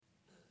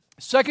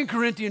2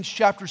 Corinthians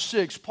chapter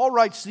 6, Paul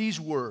writes these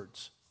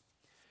words.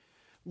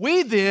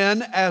 We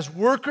then, as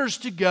workers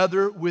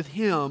together with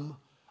him,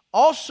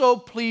 also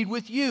plead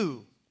with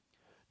you,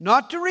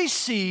 not to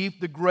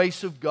receive the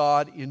grace of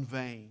God in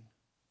vain.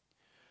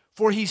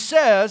 For he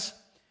says,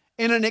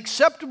 in an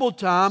acceptable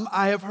time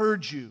I have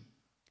heard you,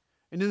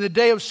 and in the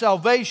day of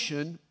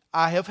salvation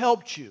I have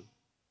helped you.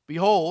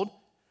 Behold,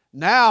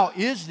 now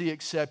is the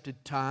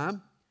accepted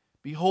time.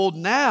 Behold,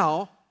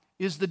 now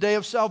is the day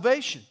of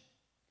salvation.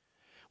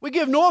 We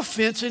give no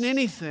offense in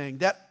anything,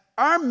 that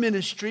our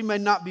ministry may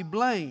not be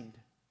blamed.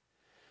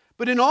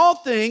 But in all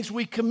things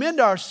we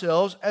commend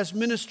ourselves as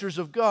ministers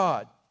of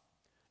God,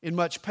 in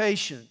much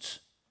patience,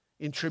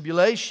 in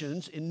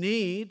tribulations, in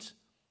needs,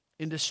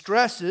 in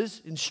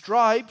distresses, in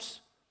stripes,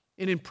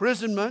 in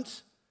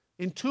imprisonments,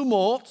 in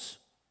tumults,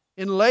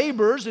 in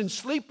labors, in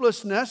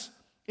sleeplessness,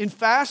 in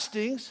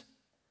fastings,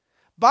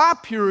 by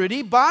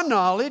purity, by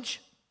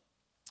knowledge,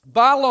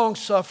 by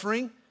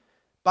longsuffering,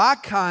 by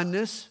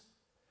kindness,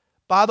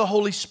 by the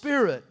Holy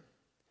Spirit,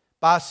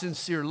 by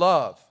sincere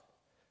love,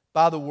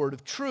 by the word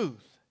of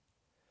truth,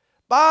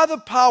 by the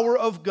power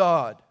of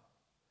God,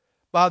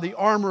 by the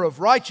armor of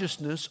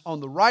righteousness on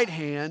the right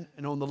hand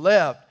and on the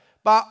left,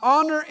 by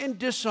honor and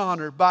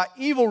dishonor, by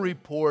evil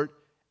report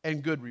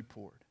and good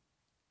report,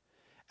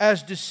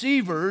 as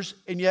deceivers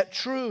and yet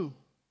true,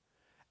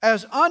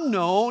 as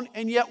unknown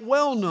and yet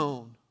well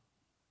known,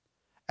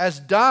 as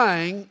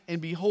dying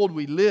and behold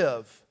we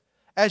live,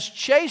 as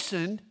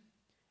chastened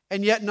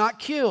and yet not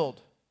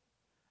killed,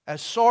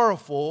 as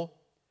sorrowful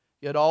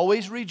yet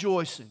always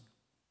rejoicing,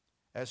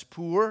 as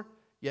poor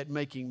yet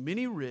making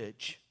many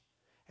rich,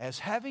 as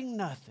having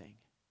nothing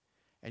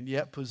and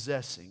yet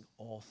possessing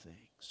all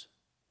things.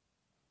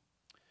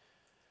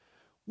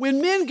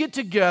 When men get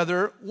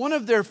together, one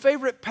of their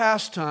favorite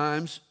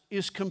pastimes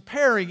is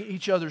comparing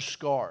each other's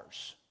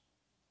scars.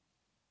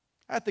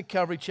 At the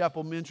Calvary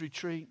Chapel Men's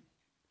Retreat,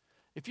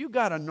 if you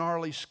got a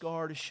gnarly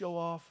scar to show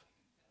off,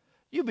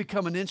 you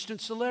become an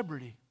instant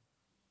celebrity.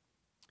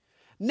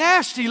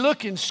 Nasty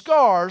looking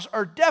scars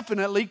are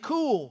definitely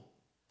cool.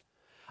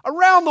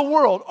 Around the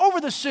world, over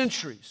the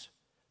centuries,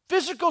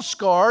 physical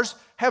scars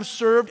have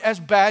served as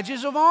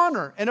badges of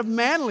honor and of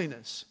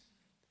manliness.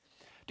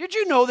 Did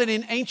you know that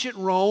in ancient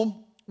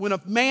Rome, when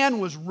a man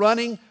was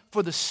running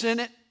for the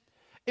Senate,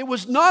 it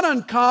was not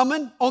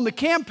uncommon on the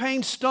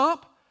campaign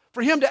stump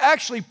for him to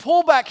actually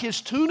pull back his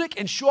tunic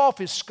and show off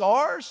his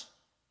scars?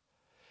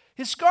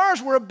 His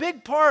scars were a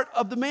big part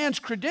of the man's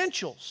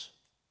credentials.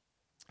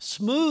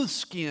 Smooth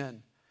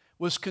skin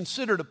was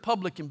considered a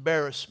public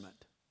embarrassment.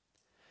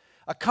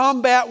 A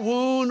combat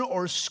wound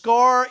or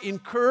scar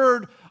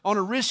incurred on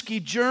a risky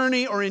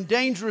journey or in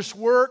dangerous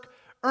work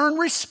earned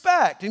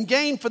respect and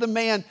gained for the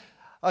man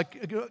a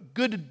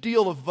good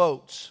deal of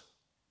votes.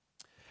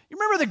 You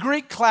remember the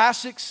Greek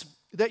classics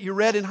that you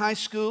read in high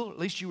school? At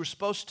least you were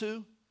supposed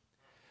to.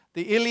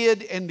 The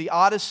Iliad and the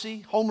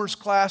Odyssey, Homer's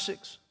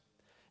classics.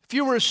 If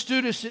you were as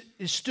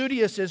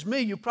studious as me,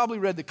 you probably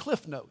read the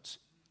Cliff Notes,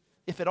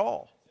 if at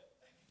all.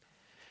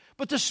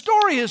 But the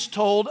story is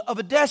told of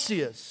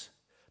Odysseus,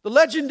 the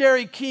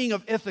legendary king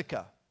of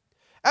Ithaca.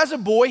 As a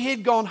boy, he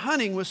had gone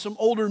hunting with some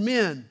older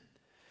men.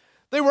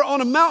 They were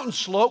on a mountain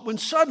slope when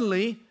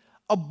suddenly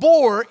a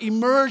boar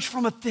emerged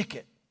from a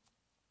thicket.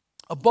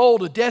 A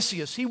bold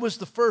Odysseus, he was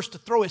the first to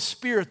throw his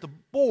spear at the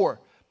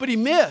boar, but he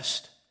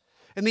missed,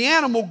 and the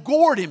animal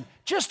gored him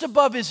just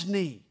above his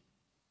knee.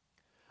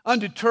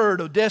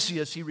 Undeterred,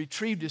 Odysseus, he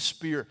retrieved his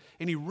spear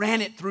and he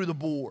ran it through the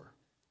boar.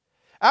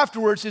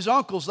 Afterwards, his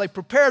uncles, they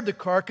prepared the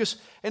carcass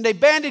and they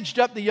bandaged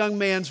up the young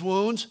man's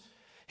wounds.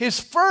 His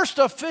first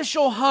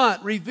official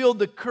hunt revealed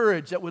the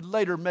courage that would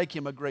later make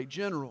him a great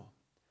general.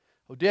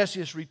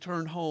 Odysseus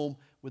returned home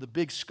with a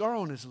big scar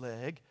on his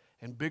leg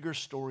and bigger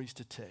stories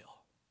to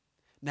tell.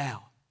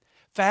 Now,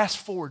 fast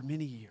forward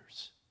many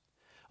years.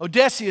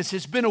 Odysseus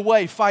has been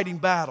away fighting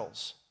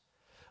battles.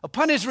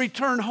 Upon his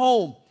return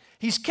home,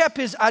 he's kept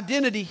his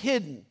identity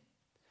hidden.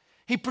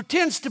 He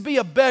pretends to be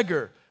a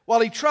beggar while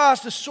he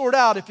tries to sort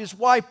out if his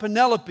wife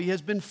Penelope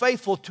has been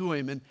faithful to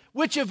him and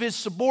which of his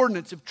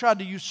subordinates have tried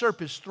to usurp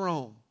his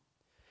throne.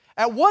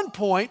 At one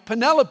point,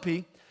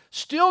 Penelope,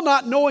 still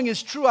not knowing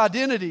his true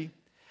identity,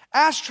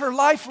 asked her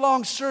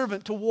lifelong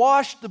servant to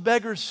wash the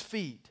beggar's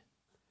feet.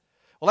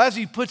 Well, as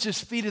he puts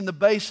his feet in the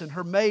basin,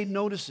 her maid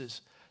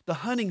notices the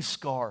hunting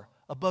scar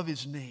above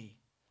his knee.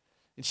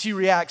 And she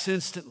reacts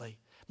instantly,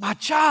 "My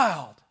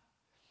child,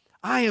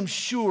 I am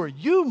sure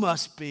you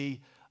must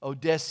be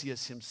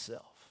Odysseus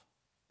himself."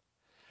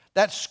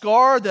 That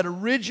scar that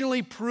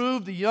originally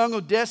proved the young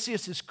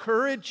Odysseus'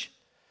 courage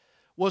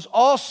was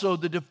also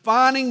the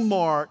defining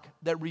mark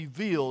that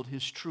revealed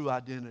his true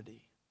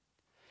identity.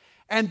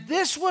 And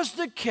this was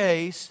the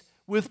case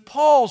with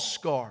Paul's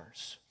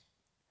scars.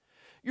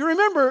 You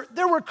remember,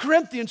 there were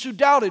Corinthians who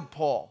doubted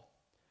Paul.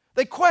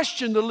 They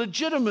questioned the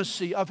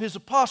legitimacy of his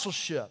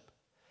apostleship.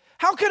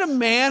 How could a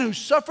man who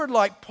suffered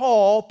like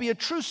Paul be a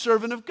true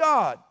servant of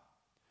God?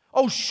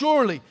 Oh,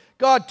 surely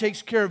God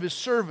takes care of his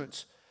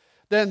servants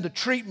than the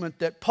treatment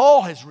that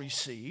Paul has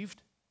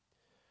received.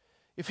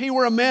 If he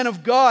were a man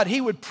of God, he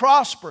would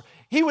prosper.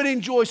 He would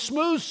enjoy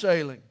smooth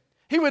sailing.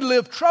 He would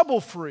live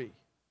trouble-free.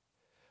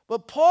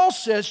 But Paul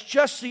says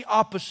just the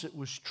opposite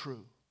was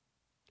true.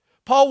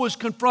 Paul was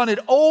confronted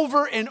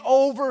over and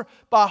over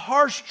by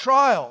harsh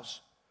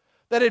trials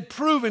that had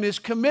proven his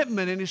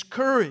commitment and his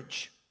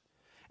courage.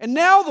 And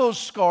now those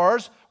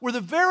scars were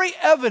the very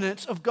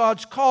evidence of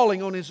God's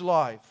calling on his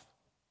life.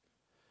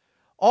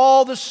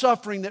 All the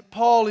suffering that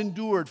Paul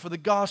endured for the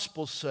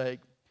gospel's sake,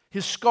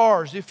 his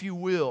scars, if you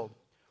will,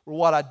 were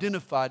what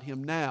identified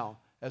him now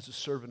as a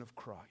servant of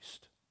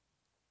Christ.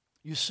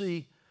 You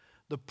see,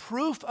 the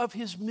proof of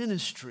his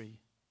ministry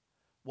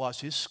was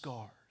his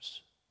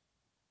scars.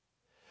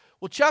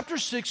 Well, chapter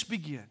 6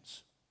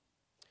 begins.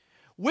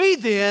 We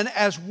then,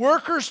 as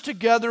workers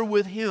together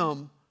with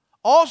him,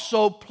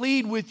 also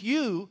plead with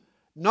you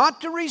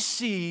not to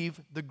receive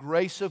the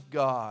grace of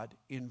God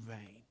in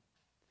vain.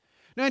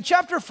 Now, in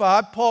chapter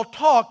 5, Paul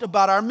talked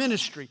about our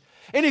ministry.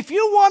 And if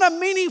you want a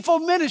meaningful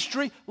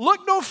ministry,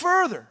 look no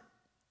further.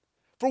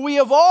 For we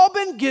have all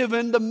been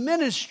given the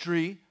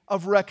ministry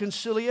of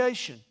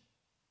reconciliation.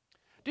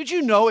 Did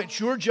you know it's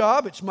your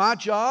job, it's my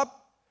job,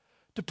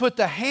 to put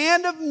the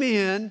hand of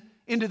men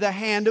into the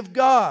hand of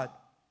God?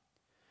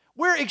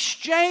 We're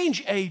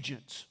exchange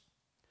agents.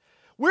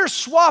 We're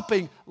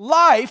swapping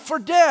life for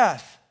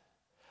death,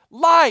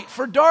 light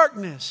for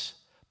darkness,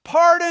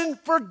 pardon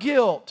for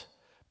guilt,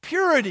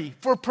 purity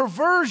for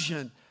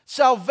perversion,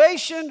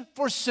 salvation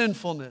for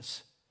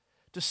sinfulness.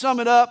 To sum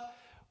it up,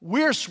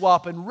 we're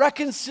swapping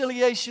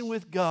reconciliation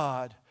with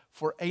God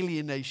for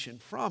alienation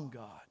from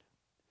God.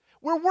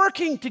 We're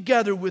working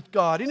together with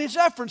God in His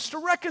efforts to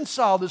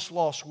reconcile this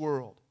lost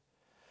world.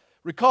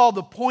 Recall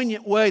the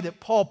poignant way that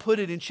Paul put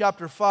it in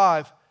chapter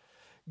 5.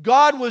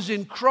 God was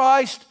in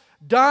Christ,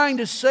 dying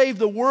to save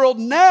the world.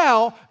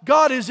 Now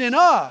God is in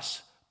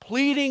us,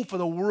 pleading for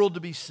the world to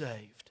be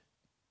saved.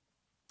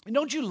 And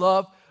don't you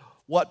love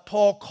what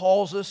Paul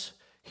calls us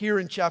here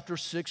in chapter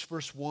 6,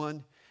 verse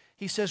 1?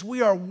 He says,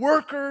 we are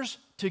workers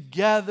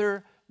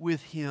together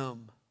with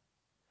Him.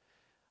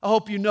 I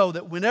hope you know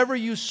that whenever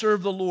you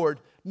serve the Lord,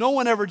 no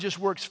one ever just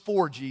works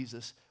for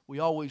Jesus. We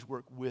always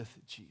work with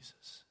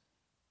Jesus.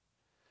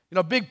 You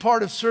know, a big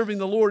part of serving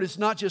the Lord is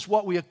not just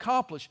what we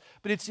accomplish,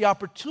 but it's the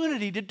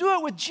opportunity to do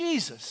it with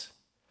Jesus.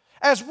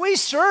 As we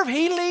serve,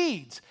 He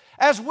leads.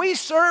 As we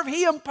serve,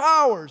 He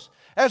empowers.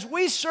 As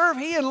we serve,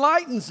 He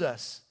enlightens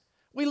us.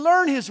 We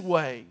learn His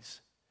ways.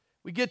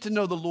 We get to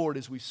know the Lord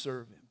as we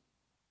serve Him.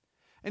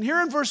 And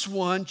here in verse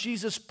 1,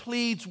 Jesus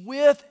pleads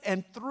with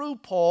and through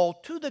Paul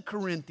to the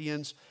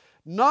Corinthians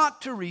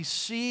not to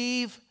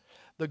receive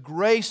the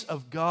grace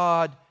of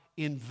God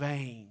in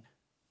vain.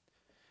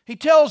 He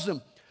tells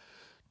them,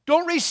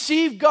 don't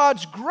receive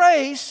God's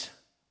grace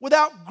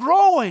without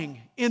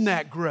growing in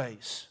that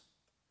grace.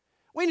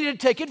 We need to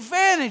take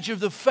advantage of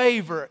the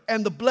favor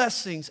and the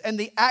blessings and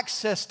the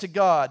access to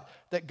God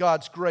that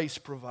God's grace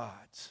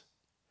provides.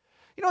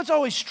 You know, it's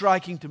always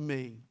striking to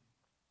me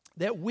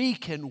that we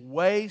can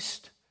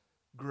waste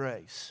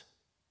grace.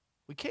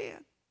 We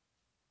can.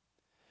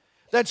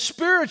 That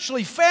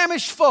spiritually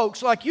famished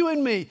folks like you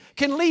and me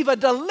can leave a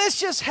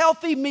delicious,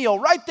 healthy meal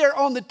right there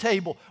on the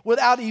table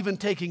without even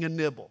taking a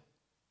nibble.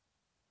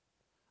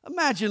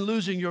 Imagine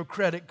losing your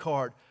credit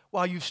card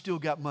while you've still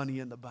got money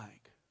in the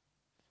bank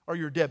or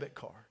your debit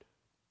card.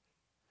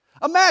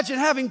 Imagine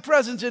having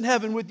presents in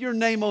heaven with your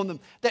name on them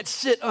that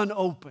sit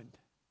unopened.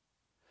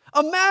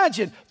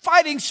 Imagine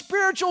fighting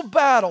spiritual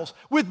battles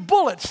with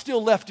bullets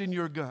still left in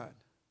your gun.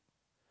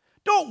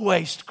 Don't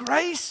waste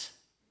grace.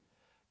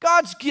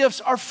 God's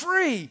gifts are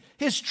free.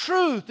 His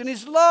truth and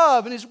His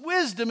love and His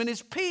wisdom and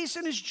His peace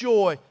and His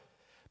joy.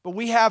 But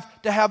we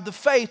have to have the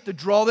faith to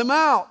draw them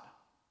out.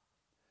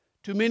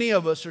 Too many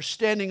of us are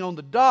standing on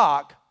the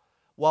dock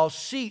while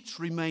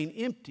seats remain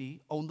empty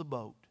on the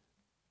boat.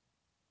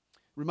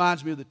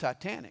 Reminds me of the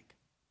Titanic.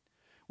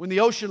 When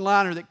the ocean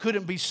liner that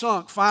couldn't be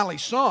sunk finally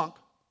sunk,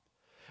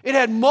 it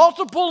had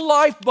multiple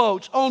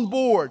lifeboats on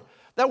board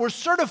that were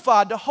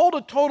certified to hold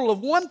a total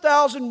of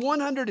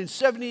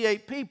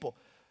 1,178 people.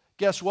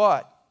 Guess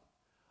what?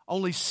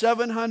 Only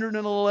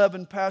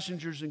 711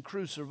 passengers and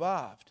crew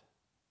survived.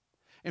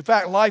 In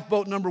fact,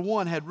 lifeboat number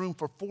 1 had room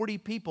for 40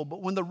 people,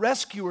 but when the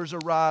rescuers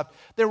arrived,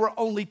 there were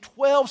only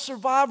 12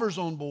 survivors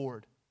on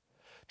board.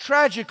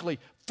 Tragically,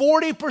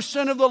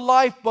 40% of the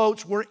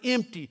lifeboats were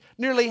empty.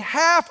 Nearly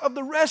half of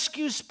the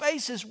rescue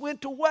spaces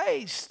went to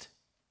waste.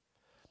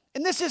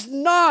 And this is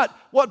not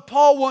what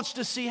Paul wants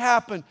to see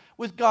happen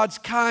with God's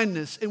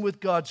kindness and with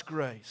God's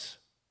grace.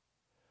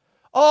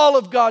 All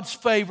of God's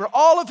favor,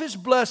 all of His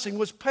blessing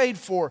was paid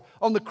for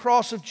on the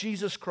cross of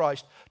Jesus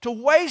Christ. To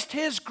waste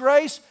His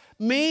grace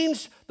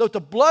means that the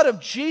blood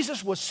of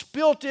Jesus was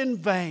spilt in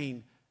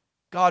vain.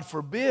 God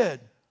forbid.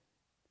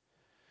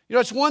 You know,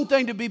 it's one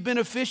thing to be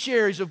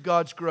beneficiaries of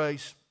God's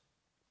grace,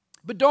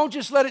 but don't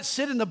just let it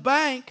sit in the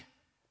bank.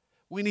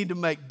 We need to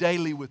make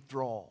daily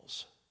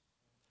withdrawals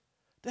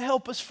to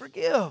help us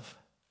forgive,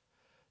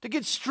 to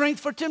get strength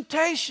for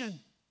temptation,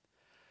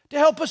 to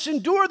help us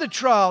endure the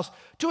trials,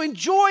 to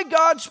enjoy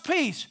God's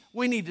peace.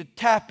 We need to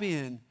tap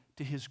in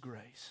to His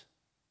grace.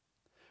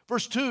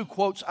 Verse 2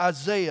 quotes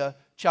Isaiah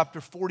chapter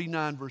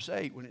 49, verse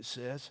 8, when it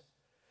says,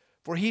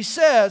 "For he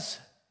says,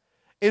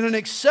 in an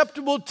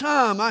acceptable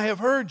time I have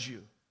heard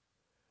you,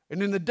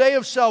 and in the day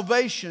of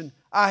salvation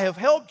I have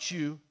helped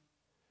you.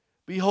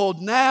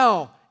 Behold,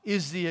 now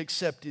is the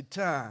accepted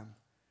time.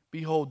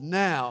 Behold,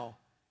 now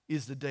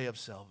is the day of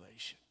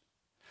salvation."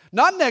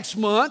 Not next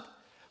month,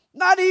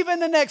 not even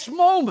the next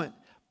moment,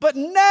 but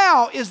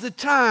now is the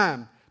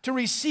time to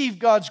receive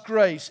God's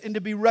grace and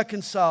to be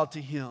reconciled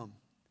to Him.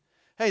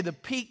 Hey, the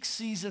peak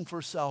season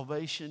for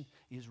salvation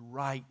is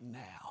right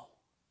now.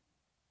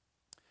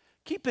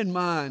 Keep in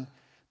mind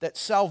that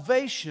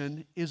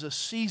salvation is a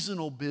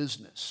seasonal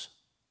business,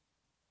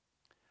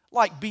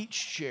 like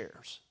beach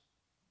chairs,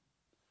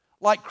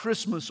 like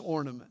Christmas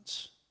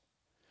ornaments.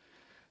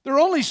 There are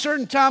only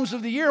certain times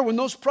of the year when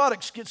those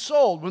products get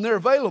sold, when they're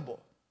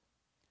available.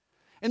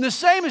 And the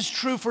same is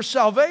true for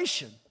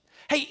salvation.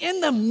 Hey,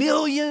 in the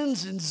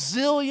millions and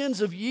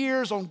zillions of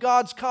years on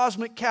God's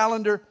cosmic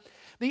calendar,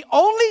 the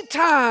only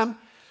time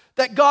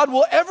that God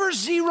will ever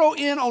zero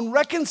in on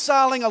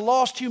reconciling a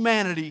lost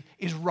humanity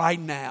is right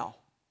now.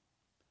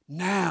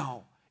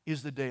 Now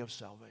is the day of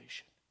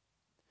salvation.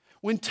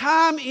 When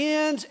time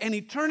ends and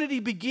eternity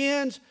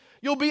begins,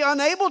 you'll be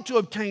unable to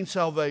obtain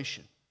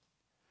salvation.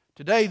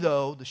 Today,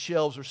 though, the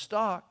shelves are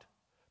stocked.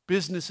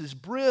 Business is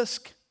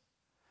brisk.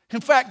 In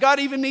fact, God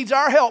even needs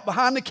our help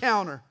behind the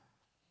counter.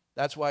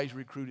 That's why He's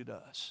recruited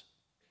us.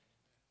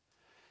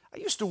 I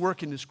used to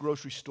work in this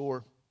grocery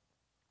store,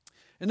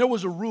 and there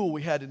was a rule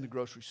we had in the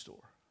grocery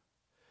store.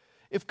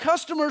 If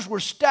customers were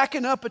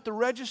stacking up at the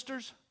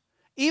registers,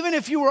 even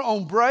if you were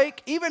on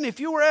break, even if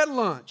you were at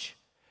lunch,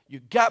 you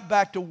got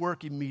back to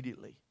work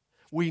immediately.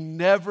 We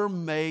never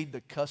made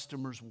the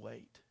customers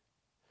wait.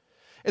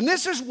 And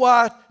this is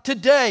why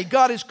today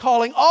God is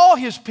calling all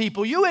His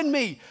people, you and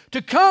me,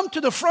 to come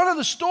to the front of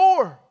the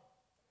store.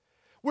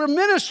 We're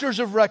ministers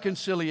of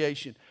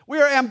reconciliation.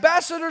 We are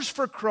ambassadors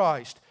for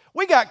Christ.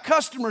 We got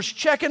customers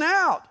checking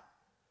out.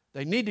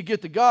 They need to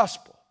get the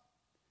gospel,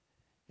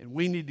 and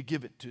we need to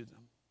give it to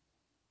them.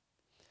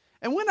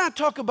 And when I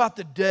talk about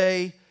the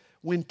day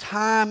when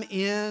time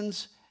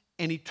ends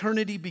and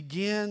eternity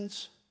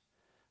begins,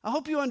 I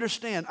hope you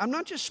understand, I'm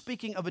not just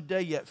speaking of a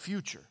day yet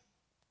future,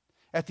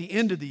 at the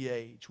end of the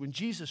age, when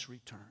Jesus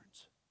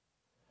returns.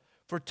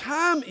 For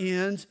time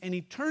ends and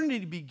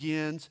eternity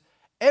begins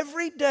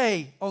every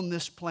day on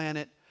this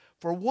planet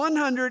for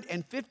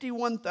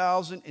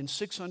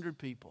 151,600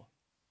 people.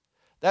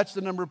 That's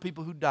the number of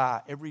people who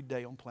die every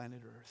day on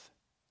planet Earth.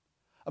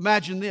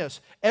 Imagine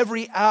this,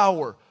 every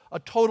hour, a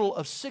total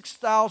of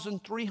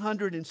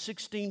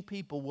 6,316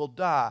 people will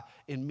die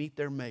and meet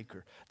their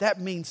Maker. That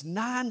means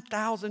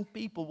 9,000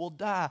 people will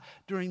die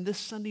during this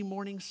Sunday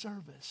morning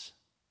service.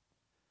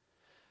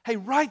 Hey,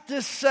 right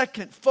this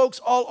second, folks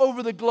all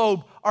over the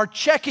globe are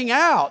checking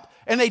out,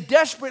 and they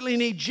desperately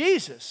need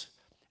Jesus.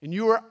 And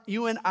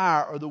you and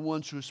I are the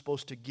ones who are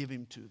supposed to give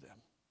Him to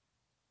them.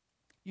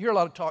 You hear a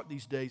lot of talk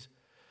these days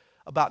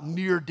about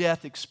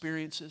near-death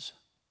experiences.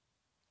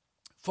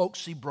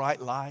 Folks see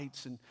bright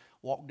lights and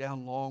walk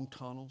down long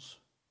tunnels.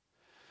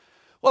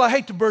 Well, I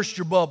hate to burst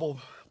your bubble,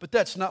 but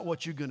that's not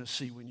what you're going to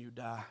see when you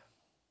die.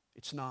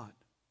 It's not.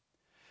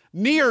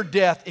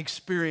 Near-death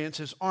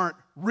experiences aren't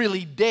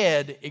really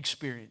dead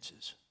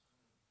experiences.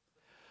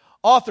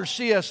 Author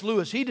C.S.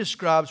 Lewis, he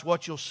describes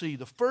what you'll see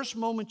the first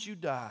moment you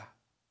die.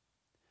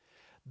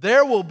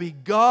 There will be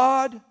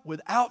God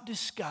without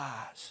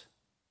disguise.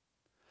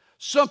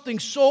 Something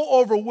so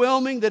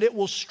overwhelming that it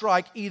will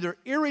strike either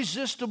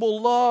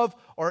irresistible love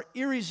or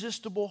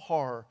irresistible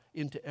horror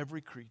into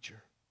every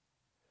creature.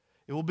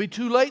 It will be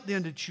too late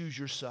then to choose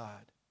your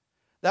side.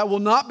 That will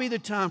not be the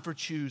time for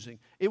choosing.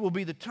 It will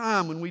be the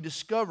time when we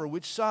discover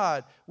which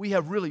side we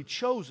have really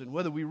chosen,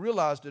 whether we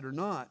realized it or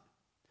not.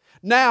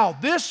 Now,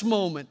 this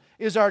moment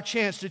is our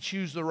chance to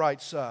choose the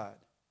right side.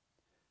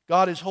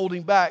 God is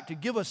holding back to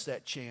give us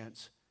that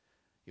chance.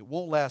 It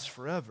won't last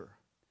forever.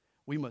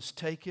 We must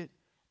take it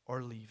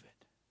or leave it.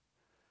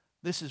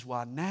 This is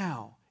why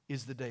now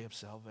is the day of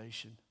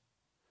salvation.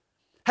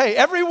 Hey,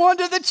 everyone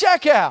to the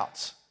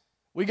checkouts.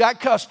 We got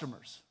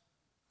customers.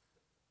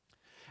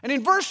 And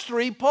in verse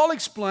 3, Paul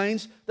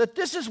explains that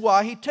this is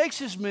why he takes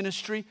his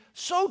ministry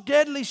so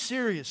deadly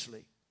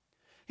seriously.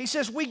 He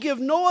says, we give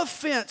no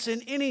offense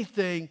in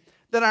anything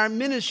that our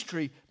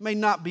ministry may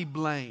not be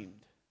blamed.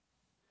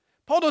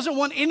 Paul doesn't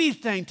want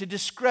anything to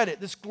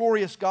discredit this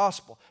glorious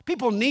gospel.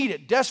 People need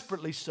it,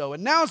 desperately so,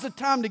 and now's the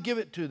time to give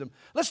it to them.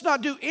 Let's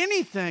not do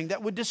anything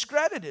that would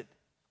discredit it.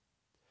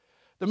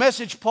 The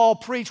message Paul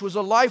preached was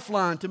a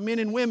lifeline to men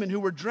and women who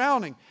were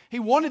drowning. He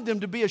wanted them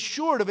to be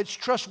assured of its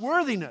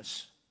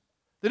trustworthiness,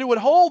 that it would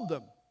hold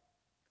them.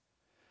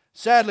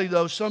 Sadly,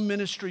 though, some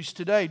ministries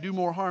today do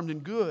more harm than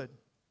good.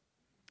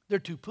 They're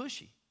too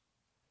pushy.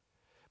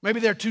 Maybe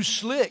they're too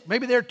slick.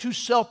 Maybe they're too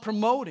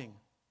self-promoting.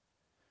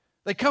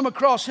 They come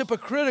across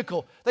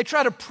hypocritical. They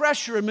try to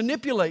pressure and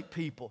manipulate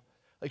people.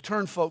 They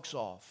turn folks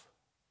off.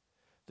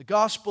 The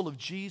gospel of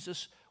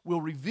Jesus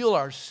will reveal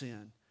our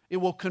sin. It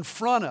will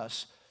confront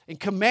us and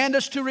command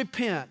us to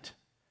repent.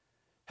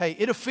 Hey,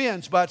 it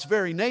offends by its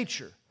very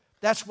nature.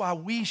 That's why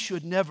we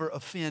should never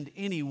offend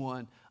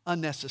anyone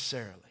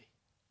unnecessarily.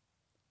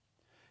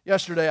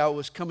 Yesterday, I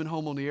was coming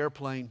home on the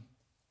airplane,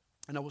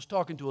 and I was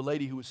talking to a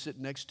lady who was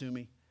sitting next to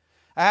me.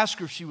 I asked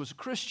her if she was a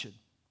Christian.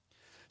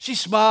 She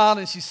smiled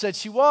and she said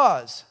she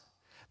was.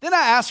 Then I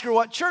asked her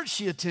what church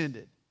she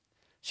attended.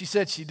 She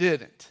said she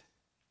didn't.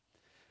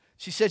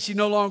 She said she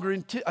no longer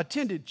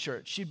attended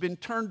church. She'd been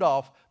turned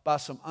off by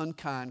some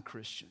unkind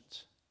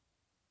Christians.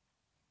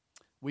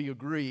 We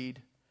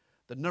agreed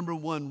the number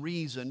one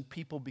reason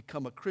people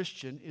become a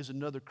Christian is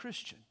another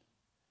Christian.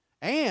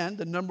 And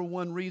the number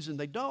one reason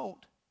they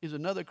don't is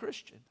another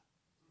Christian.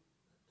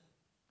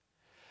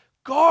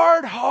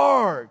 Guard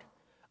hard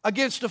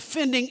against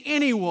offending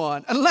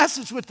anyone unless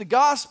it's with the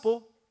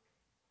gospel.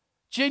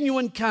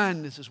 Genuine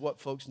kindness is what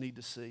folks need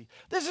to see.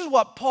 This is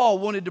what Paul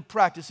wanted to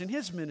practice in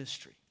his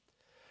ministry.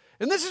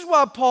 And this is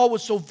why Paul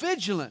was so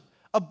vigilant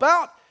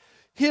about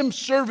him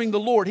serving the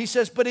Lord. He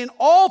says, but in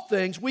all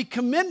things we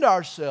commend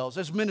ourselves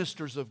as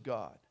ministers of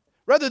God.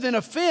 Rather than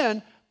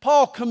offend,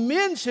 Paul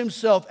commends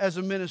himself as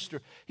a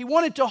minister. He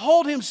wanted to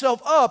hold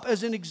himself up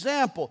as an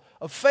example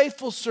of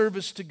faithful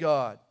service to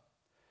God.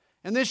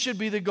 And this should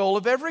be the goal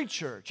of every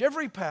church,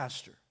 every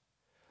pastor.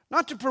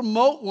 Not to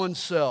promote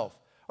oneself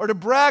or to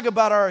brag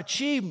about our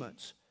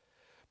achievements,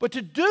 but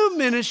to do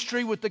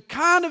ministry with the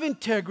kind of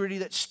integrity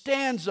that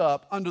stands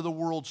up under the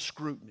world's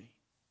scrutiny.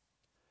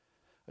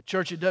 A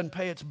church that doesn't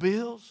pay its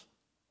bills,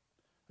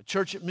 a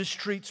church that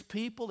mistreats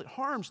people, it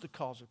harms the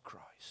cause of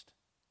Christ.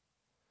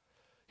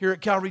 Here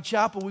at Calvary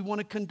Chapel, we want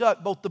to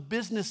conduct both the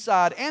business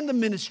side and the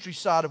ministry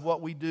side of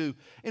what we do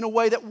in a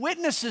way that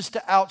witnesses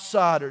to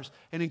outsiders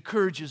and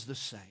encourages the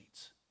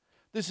saints.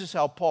 This is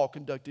how Paul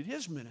conducted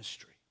his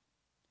ministry.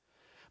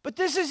 But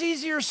this is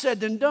easier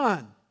said than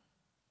done.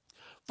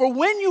 For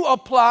when you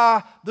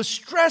apply the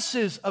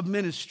stresses of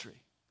ministry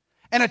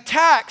and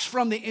attacks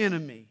from the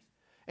enemy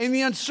and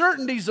the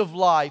uncertainties of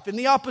life and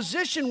the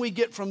opposition we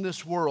get from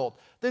this world,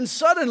 then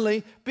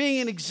suddenly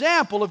being an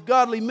example of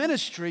godly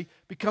ministry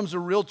becomes a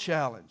real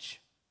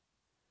challenge.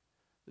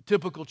 The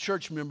typical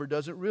church member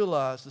doesn't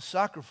realize the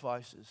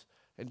sacrifices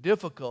and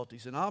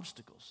difficulties and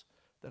obstacles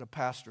that a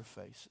pastor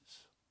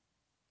faces.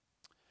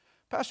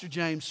 Pastor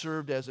James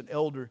served as an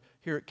elder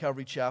here at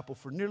Calvary Chapel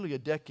for nearly a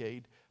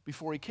decade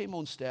before he came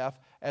on staff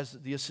as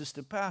the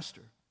assistant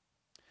pastor.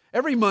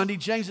 Every Monday,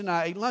 James and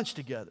I ate lunch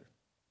together.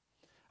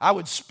 I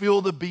would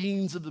spill the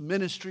beans of the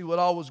ministry, what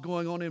all was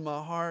going on in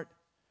my heart.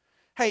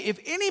 Hey, if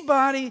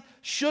anybody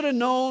should have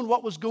known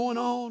what was going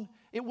on,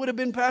 it would have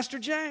been Pastor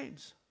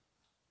James.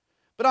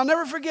 But I'll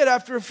never forget,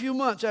 after a few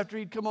months after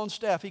he'd come on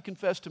staff, he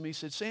confessed to me, he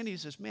said, Sandy, he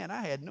says, man,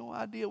 I had no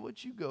idea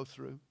what you go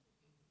through.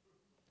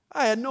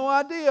 I had no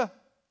idea.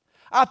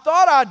 I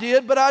thought I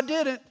did, but I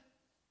didn't.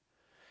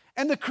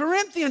 And the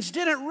Corinthians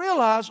didn't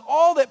realize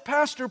all that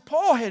Pastor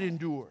Paul had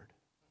endured.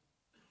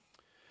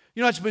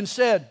 You know, it's been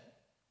said,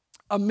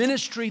 a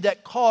ministry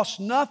that costs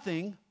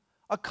nothing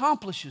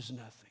accomplishes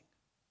nothing.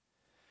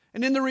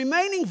 And in the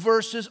remaining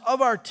verses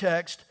of our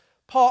text,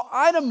 Paul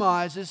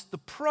itemizes the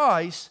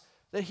price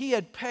that he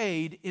had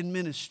paid in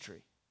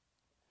ministry.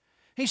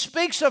 He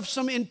speaks of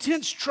some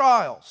intense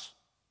trials.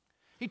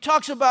 He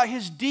talks about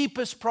his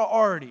deepest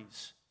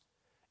priorities,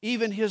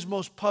 even his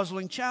most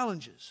puzzling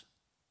challenges.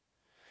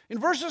 In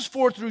verses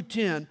 4 through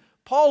 10,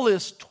 Paul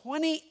lists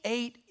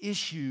 28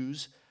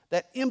 issues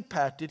that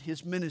impacted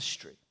his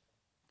ministry.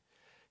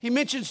 He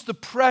mentions the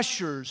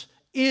pressures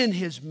in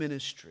his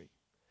ministry.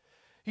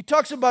 He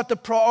talks about the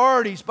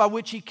priorities by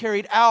which he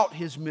carried out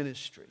his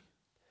ministry.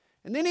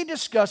 And then he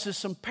discusses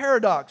some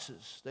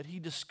paradoxes that he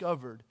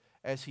discovered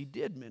as he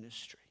did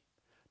ministry.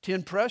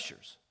 10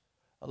 pressures,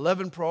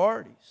 11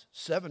 priorities,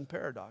 7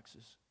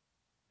 paradoxes.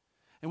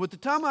 And with the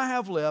time I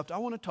have left, I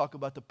want to talk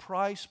about the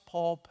price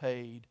Paul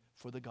paid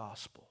for the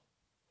gospel.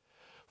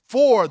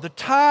 For the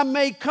time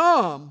may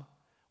come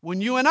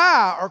when you and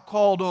I are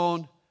called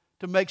on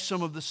to make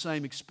some of the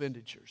same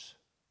expenditures.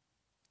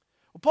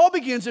 Well, Paul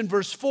begins in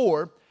verse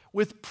 4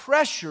 with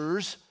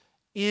pressures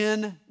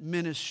in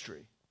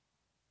ministry.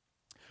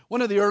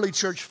 One of the early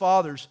church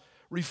fathers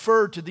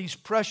referred to these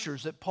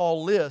pressures that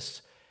Paul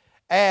lists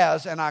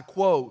as, and I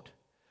quote,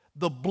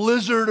 the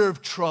blizzard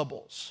of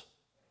troubles.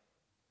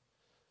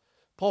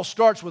 Paul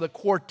starts with a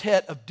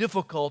quartet of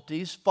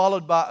difficulties,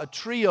 followed by a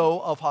trio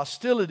of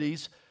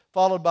hostilities,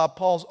 followed by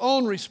Paul's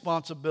own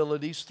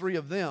responsibilities, 3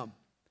 of them.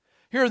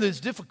 Here are these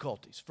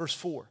difficulties. Verse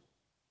 4.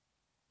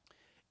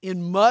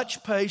 In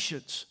much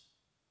patience,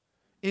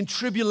 in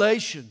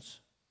tribulations,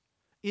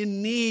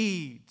 in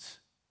needs,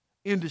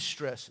 in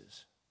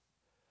distresses.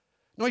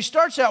 Now he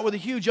starts out with a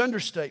huge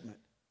understatement.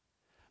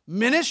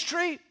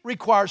 Ministry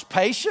requires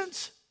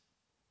patience.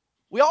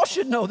 We all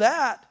should know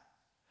that.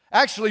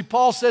 Actually,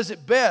 Paul says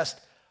it best,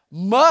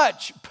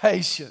 much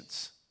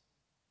patience.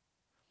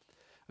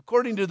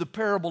 According to the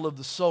parable of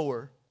the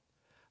sower,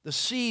 the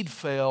seed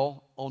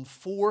fell on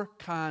 4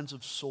 kinds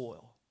of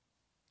soil.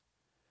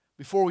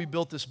 Before we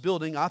built this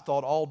building, I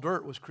thought all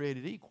dirt was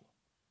created equal.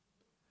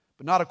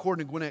 But not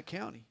according to Gwinnett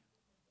County.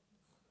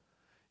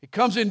 It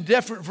comes in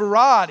different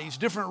varieties,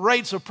 different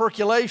rates of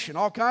percolation,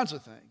 all kinds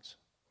of things.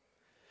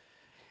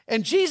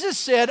 And Jesus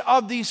said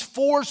of these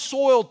 4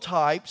 soil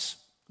types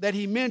that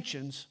he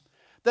mentions,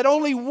 that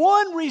only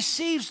one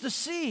receives the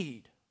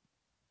seed.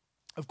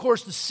 Of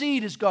course, the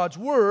seed is God's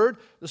word,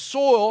 the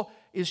soil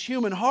is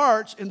human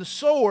hearts, and the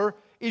sower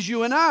is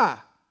you and I.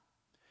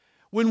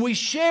 When we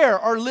share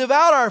or live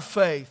out our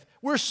faith,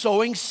 we're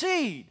sowing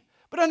seed.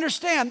 But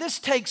understand, this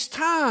takes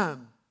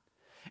time.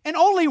 And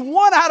only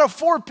 1 out of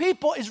 4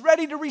 people is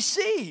ready to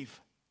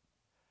receive.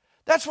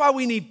 That's why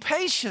we need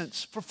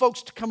patience for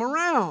folks to come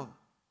around.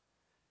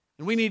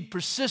 And we need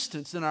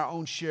persistence in our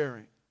own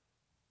sharing.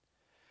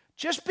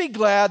 Just be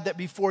glad that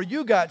before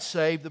you got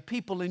saved, the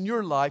people in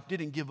your life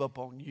didn't give up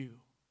on you.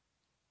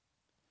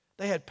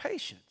 They had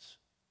patience.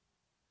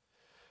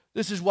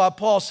 This is why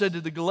Paul said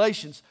to the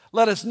Galatians,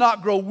 let us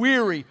not grow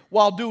weary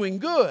while doing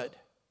good.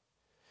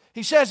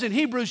 He says in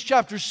Hebrews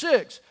chapter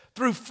 6,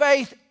 through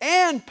faith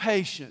and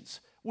patience,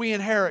 we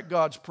inherit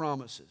God's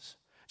promises.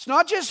 It's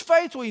not just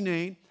faith we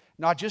need,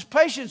 not just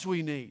patience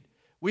we need.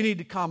 We need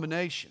the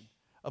combination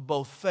of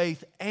both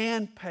faith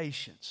and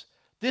patience.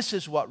 This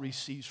is what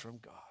receives from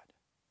God.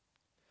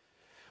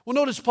 Well,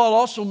 notice Paul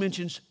also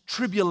mentions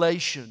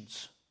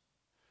tribulations.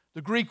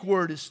 The Greek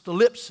word is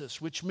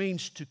thalipsis, which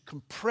means to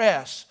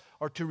compress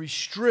or to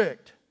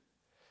restrict.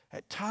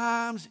 At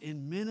times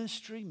in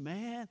ministry,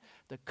 man,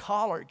 the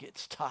collar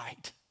gets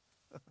tight.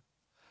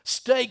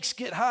 Stakes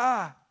get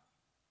high.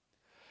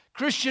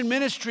 Christian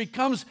ministry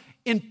comes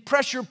in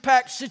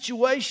pressure-packed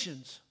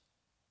situations.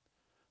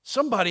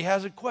 Somebody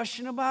has a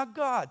question about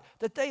God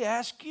that they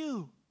ask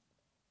you.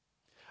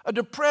 A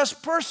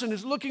depressed person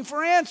is looking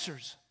for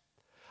answers.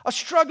 A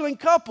struggling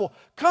couple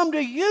come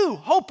to you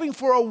hoping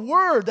for a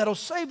word that'll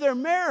save their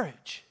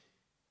marriage.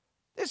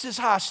 This is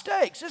high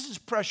stakes. This is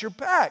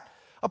pressure-packed.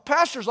 A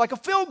pastor's like a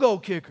field goal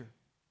kicker.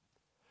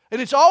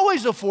 And it's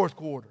always the fourth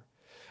quarter.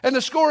 And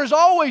the score is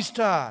always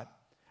tied.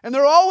 And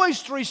there are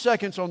always 3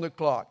 seconds on the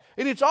clock.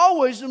 And it's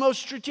always the most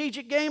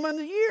strategic game of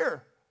the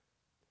year.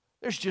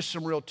 There's just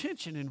some real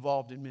tension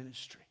involved in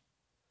ministry.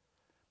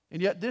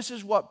 And yet this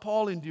is what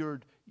Paul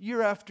endured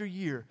year after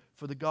year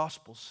for the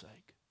gospel's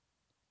sake,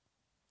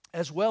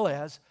 as well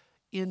as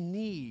in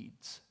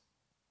needs.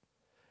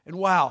 And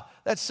wow,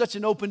 that's such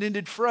an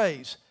open-ended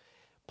phrase.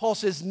 Paul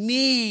says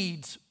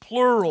needs,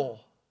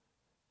 plural.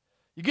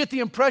 You get the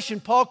impression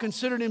Paul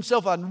considered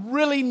himself a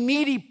really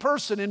needy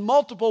person in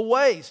multiple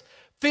ways,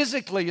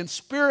 physically and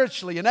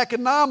spiritually and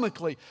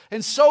economically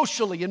and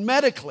socially and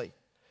medically.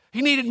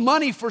 He needed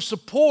money for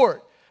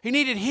support. He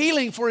needed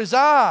healing for his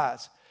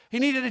eyes. He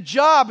needed a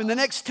job in the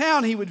next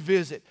town he would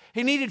visit.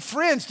 He needed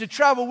friends to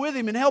travel with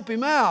him and help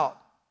him out.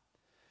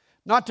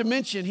 Not to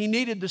mention, he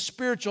needed the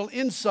spiritual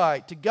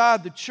insight to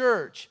guide the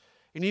church,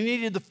 and he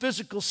needed the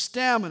physical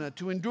stamina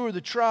to endure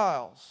the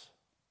trials.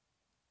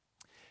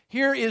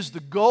 Here is the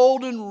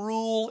golden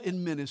rule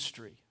in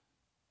ministry.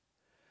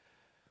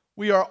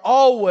 We are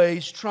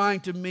always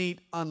trying to meet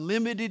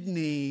unlimited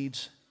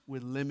needs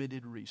with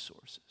limited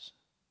resources.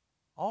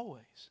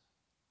 Always.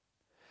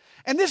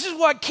 And this is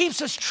what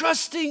keeps us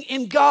trusting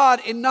in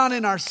God and not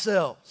in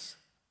ourselves.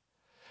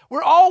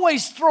 We're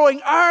always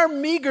throwing our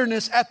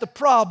meagerness at the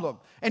problem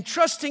and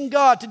trusting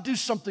God to do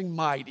something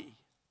mighty.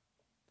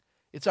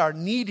 It's our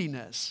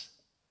neediness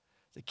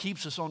that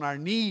keeps us on our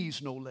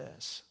knees, no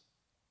less.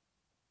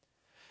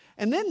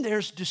 And then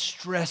there's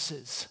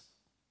distresses.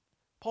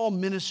 Paul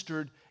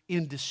ministered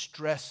in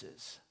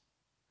distresses.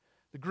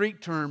 The Greek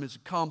term is a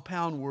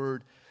compound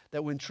word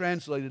that when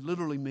translated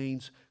literally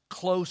means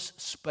close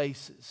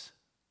spaces.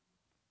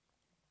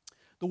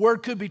 The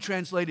word could be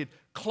translated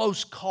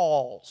close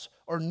calls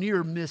or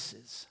near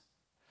misses.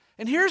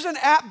 And here's an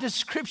apt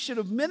description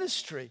of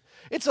ministry.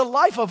 It's a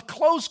life of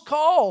close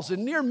calls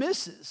and near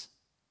misses.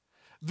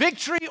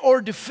 Victory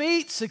or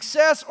defeat,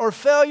 success or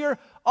failure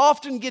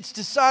often gets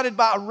decided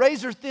by a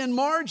razor-thin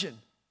margin.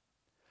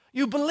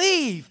 You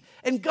believe,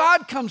 and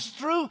God comes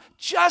through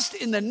just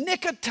in the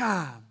nick of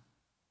time.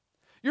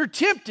 You're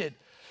tempted,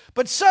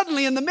 but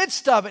suddenly in the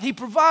midst of it, He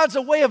provides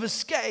a way of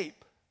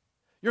escape.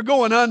 You're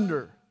going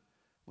under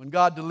when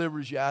God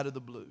delivers you out of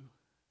the blue.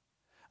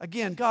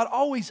 Again, God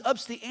always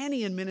ups the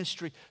ante in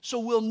ministry, so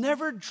we'll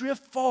never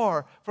drift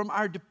far from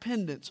our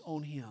dependence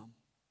on Him.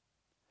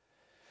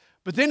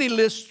 But then He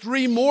lists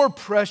 3 more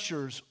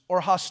pressures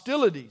or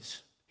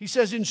hostilities. He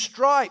says in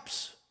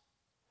stripes.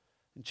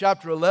 In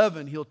chapter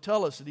 11, He'll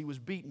tell us that He was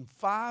beaten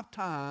 5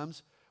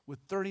 times with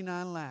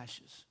 39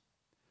 lashes.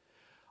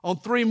 On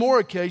 3 more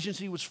occasions,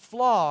 He was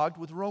flogged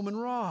with Roman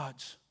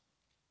rods.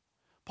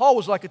 Paul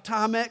was like a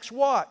Timex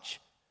watch.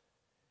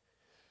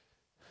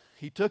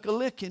 He took a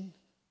licking,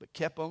 but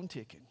kept on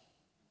ticking.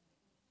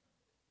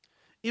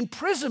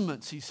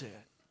 Imprisonments, he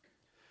said.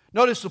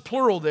 Notice the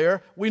plural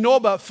there. We know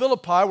about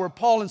Philippi, where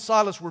Paul and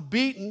Silas were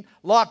beaten,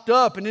 locked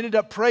up, and ended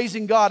up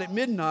praising God at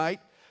midnight.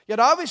 Yet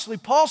obviously,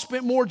 Paul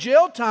spent more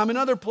jail time in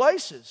other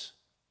places,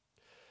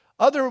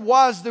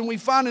 otherwise than we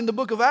find in the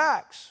book of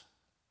Acts.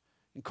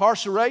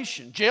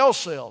 Incarceration, jail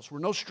cells were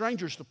no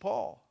strangers to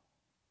Paul.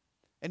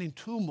 And in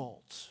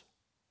tumults.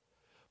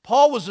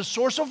 Paul was the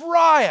source of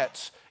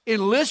riots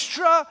in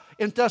Lystra,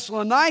 in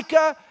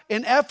Thessalonica,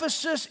 in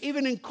Ephesus,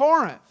 even in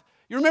Corinth.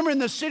 You remember in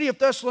the city of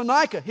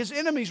Thessalonica, his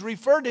enemies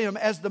referred to him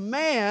as the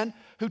man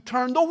who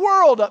turned the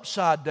world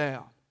upside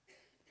down.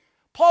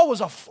 Paul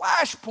was a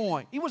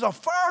flashpoint. He was a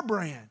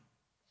firebrand.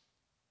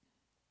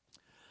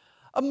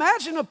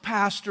 Imagine a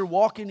pastor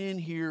walking in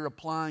here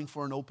applying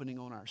for an opening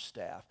on our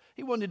staff.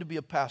 He wanted to be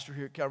a pastor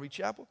here at Calvary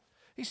Chapel.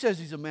 He says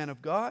he's a man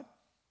of God.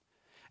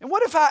 And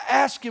what if I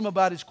ask him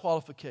about his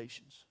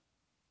qualifications?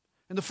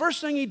 And the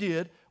first thing he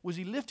did was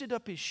he lifted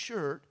up his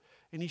shirt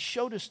and he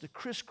showed us the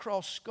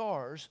crisscross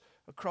scars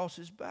across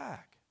his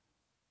back.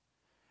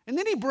 And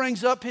then he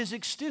brings up his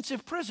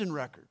extensive prison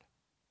record.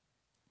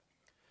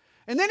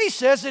 And then he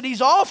says that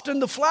he's often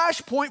the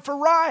flashpoint for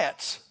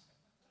riots.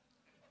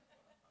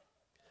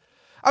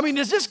 I mean,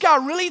 does this guy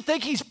really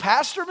think he's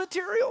pastor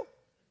material?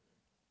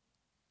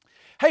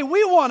 Hey,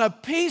 we want a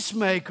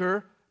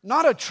peacemaker,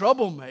 not a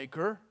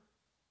troublemaker.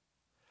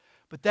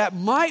 But that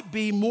might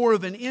be more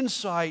of an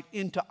insight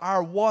into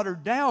our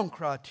watered down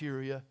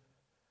criteria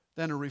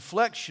than a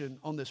reflection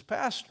on this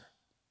pastor.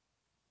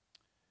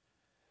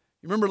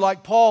 You remember,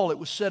 like Paul, it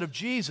was said of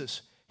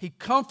Jesus, he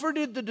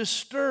comforted the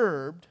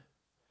disturbed,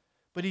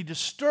 but he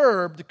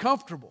disturbed the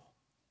comfortable.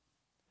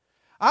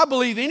 I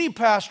believe any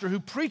pastor who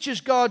preaches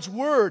God's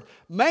word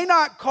may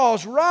not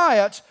cause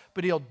riots,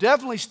 but he'll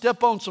definitely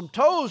step on some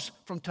toes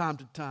from time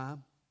to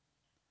time.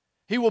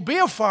 He will be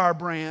a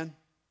firebrand,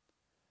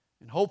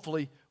 and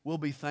hopefully we'll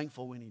be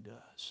thankful when he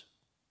does.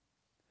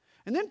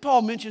 And then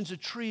Paul mentions a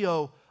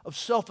trio of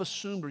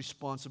self-assumed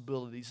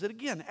responsibilities that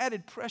again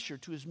added pressure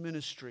to his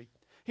ministry.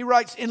 He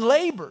writes, in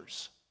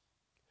labors.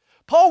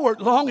 Paul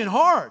worked long and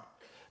hard.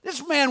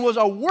 This man was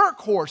a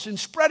workhorse in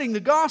spreading the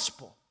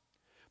gospel.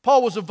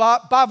 Paul was a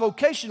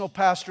bivocational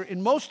pastor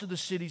in most of the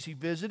cities he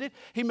visited.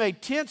 He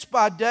made tents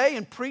by day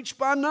and preached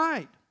by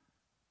night.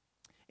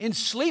 In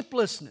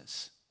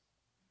sleeplessness,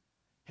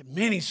 had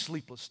many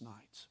sleepless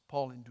nights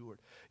Paul endured.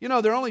 You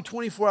know, there are only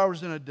 24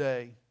 hours in a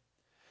day.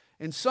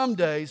 And some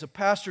days, a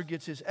pastor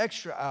gets his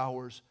extra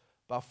hours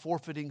by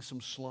forfeiting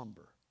some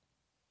slumber.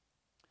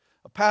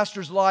 A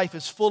pastor's life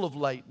is full of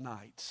late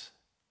nights.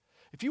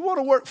 If you want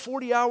to work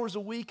 40 hours a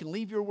week and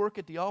leave your work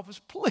at the office,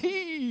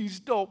 please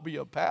don't be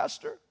a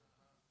pastor.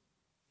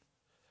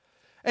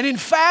 And in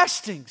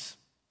fastings,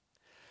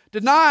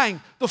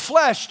 denying the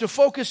flesh to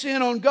focus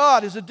in on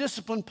God is a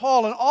discipline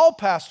Paul and all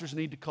pastors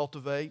need to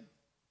cultivate.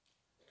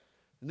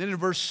 And then in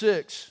verse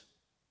 6,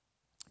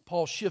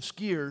 Paul shifts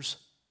gears.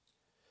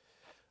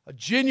 A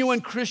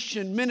genuine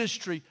Christian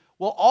ministry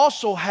will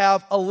also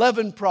have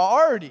 11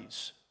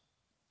 priorities.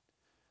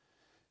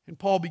 And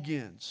Paul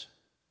begins.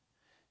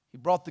 He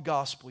brought the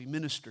gospel. He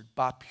ministered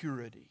by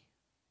purity.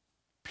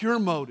 Pure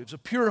motives, a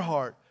pure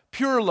heart,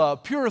 pure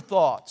love, pure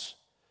thoughts.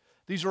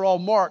 These are all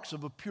marks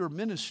of a pure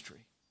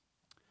ministry.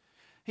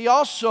 He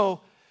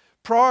also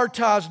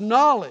prioritized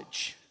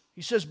knowledge.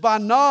 He says, by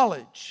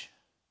knowledge.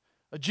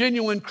 A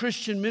genuine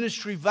Christian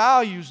ministry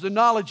values the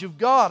knowledge of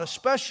God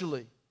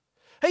especially.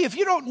 Hey, if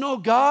you don't know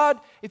God,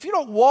 if you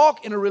don't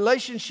walk in a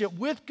relationship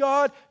with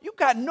God, you've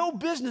got no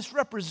business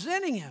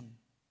representing Him.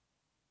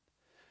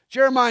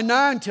 Jeremiah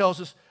 9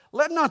 tells us,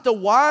 let not the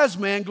wise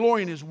man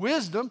glory in his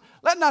wisdom.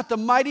 Let not the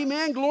mighty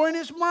man glory in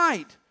his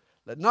might.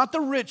 Let not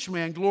the rich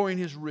man glory in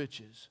his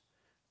riches.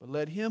 But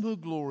let him who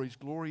glories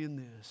glory in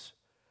this,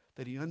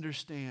 that he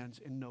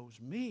understands and knows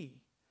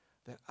me,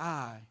 that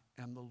I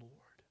am the Lord.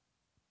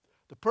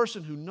 The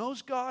person who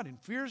knows God and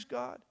fears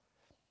God,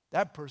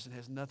 that person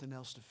has nothing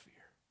else to fear.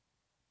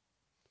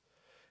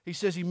 He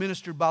says he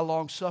ministered by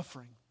long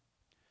suffering.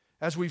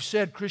 As we've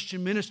said,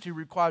 Christian ministry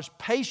requires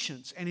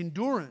patience and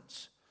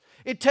endurance.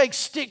 It takes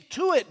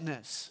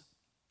stick-to-itness.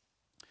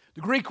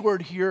 The Greek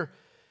word here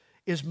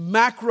is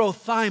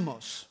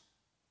macrothymos.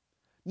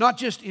 Not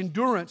just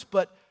endurance,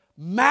 but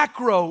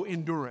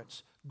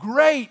macro-endurance.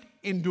 Great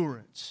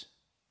endurance.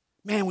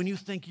 Man, when you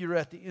think you're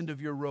at the end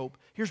of your rope,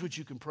 here's what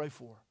you can pray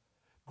for.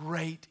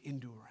 Great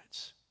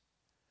endurance.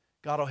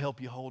 God will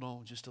help you hold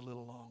on just a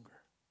little longer.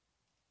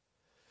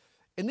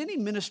 And then he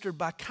ministered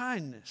by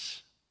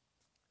kindness.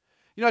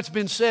 You know, it's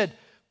been said,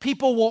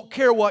 people won't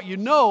care what you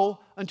know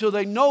until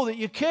they know that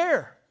you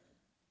care.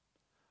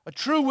 A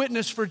true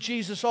witness for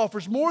Jesus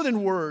offers more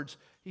than words.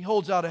 He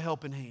holds out a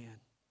helping hand.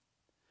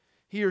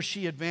 He or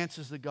she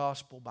advances the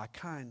gospel by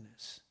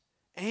kindness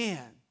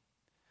and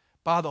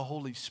by the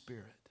Holy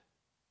Spirit.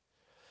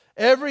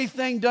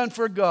 Everything done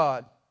for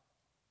God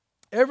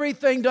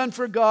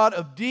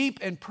of deep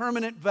and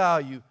permanent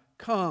value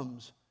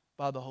comes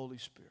by the Holy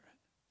Spirit.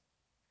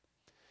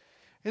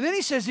 And then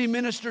he says he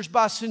ministers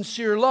by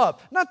sincere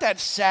love. Not that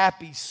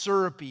sappy,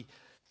 syrupy,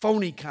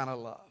 phony kind of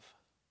love,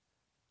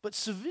 but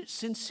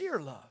sincere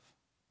love.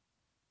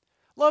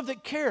 Love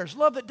that cares,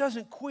 love that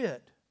doesn't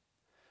quit.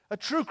 A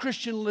true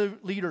Christian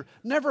leader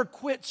never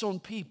quits on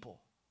people.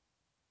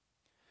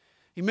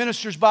 He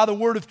ministers by the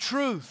word of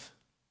truth.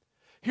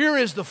 Here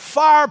is the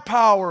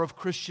firepower of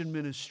Christian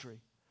ministry.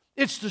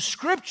 It's the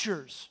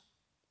Scriptures.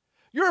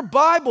 Your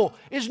Bible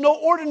is no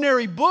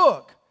ordinary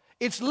book.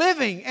 It's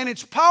living and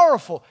it's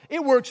powerful.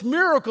 It works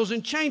miracles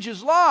and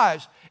changes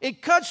lives.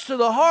 It cuts to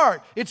the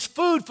heart. It's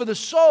food for the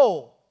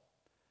soul.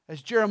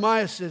 As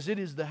Jeremiah says, it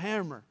is the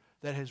hammer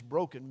that has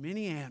broken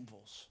many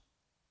anvils.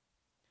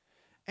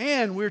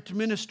 And we're to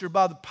minister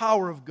by the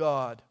power of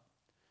God.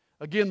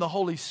 Again, the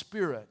Holy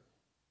Spirit.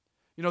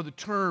 You know, the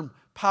term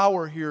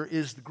power here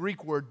is the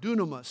Greek word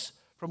dunamis,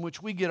 from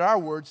which we get our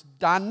words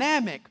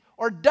dynamic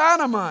or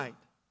dynamite.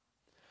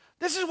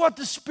 This is what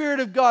the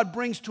Spirit of God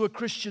brings to a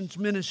Christian's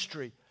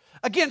ministry.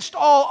 Against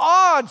all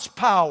odds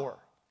power.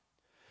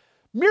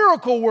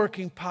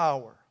 Miracle-working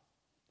power.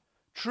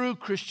 True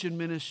Christian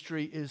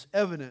ministry is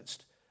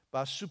evidenced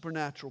by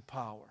supernatural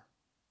power.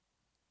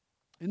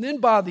 And then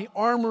by the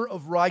armor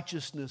of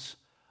righteousness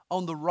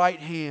on the right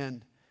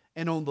hand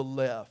and on the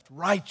left.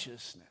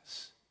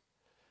 Righteousness.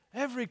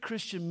 Every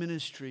Christian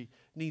ministry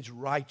needs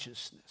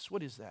righteousness.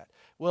 What is that?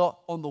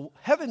 Well, on the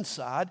heaven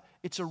side,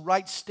 it's a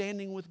right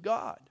standing with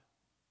God.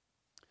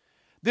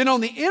 Then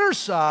on the inner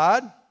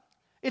side,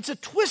 it's a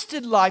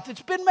twisted life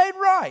that's been made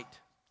right.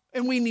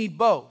 And we need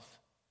both.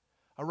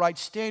 A right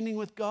standing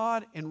with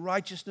God and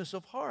righteousness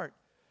of heart.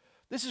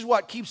 This is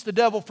what keeps the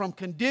devil from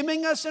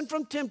condemning us and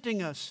from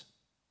tempting us,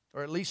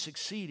 or at least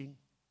succeeding.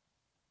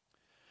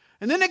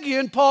 And then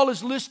again, Paul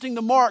is listing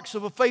the marks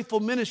of a faithful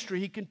ministry.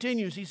 He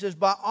continues, he says,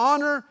 by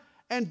honor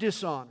and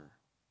dishonor.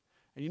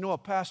 And you know, a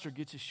pastor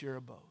gets his share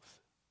of both.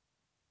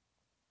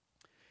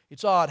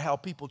 It's odd how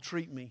people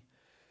treat me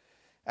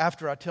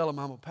after I tell them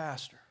I'm a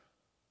pastor.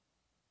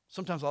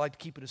 Sometimes I like to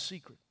keep it a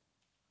secret.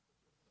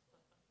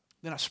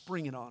 Then I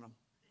spring it on them.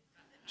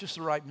 Just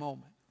the right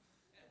moment.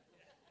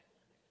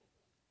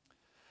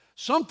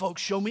 Some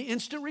folks show me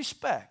instant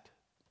respect.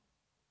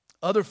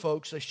 Other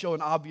folks, they show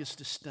an obvious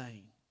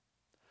disdain.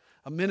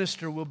 A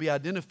minister will be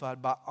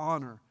identified by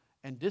honor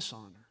and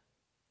dishonor,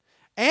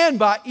 and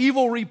by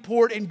evil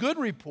report and good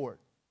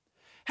report.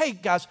 Hey,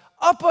 guys,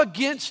 up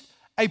against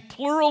a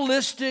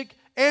pluralistic,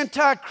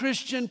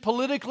 anti-Christian,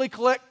 politically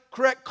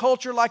correct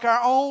culture like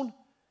our own,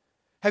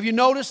 have you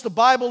noticed the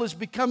Bible is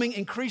becoming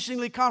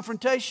increasingly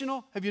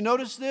confrontational? Have you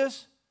noticed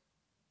this?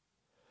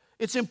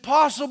 It's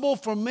impossible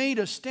for me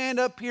to stand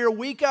up here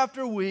week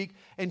after week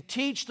and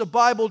teach the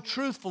Bible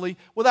truthfully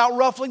without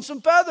ruffling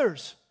some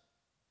feathers.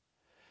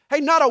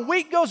 Hey, not a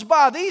week goes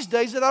by these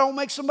days that I don't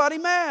make somebody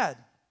mad.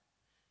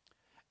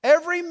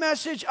 Every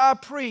message I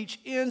preach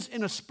ends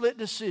in a split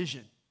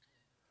decision.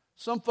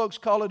 Some folks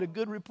call it a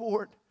good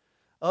report,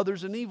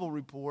 others an evil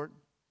report.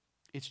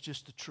 It's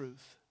just the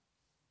truth.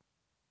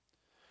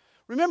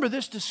 Remember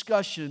this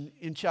discussion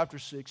in chapter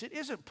 6. It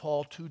isn't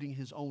Paul tooting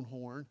his own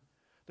horn.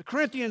 The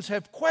Corinthians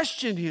have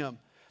questioned him.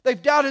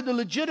 They've doubted the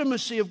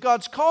legitimacy of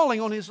God's calling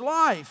on his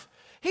life.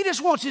 He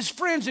just wants his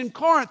friends in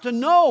Corinth to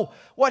know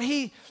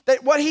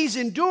that what he's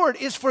endured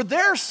is for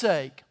their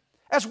sake,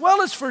 as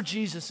well as for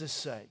Jesus'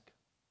 sake.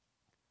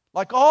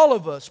 Like all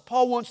of us,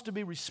 Paul wants to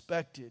be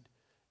respected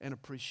and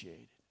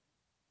appreciated.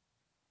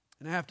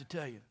 And I have to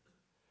tell you,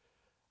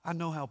 I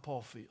know how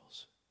Paul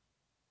feels.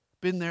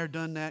 Been there,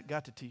 done that,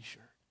 got the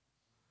t-shirt.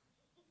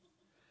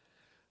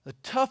 The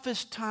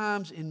toughest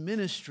times in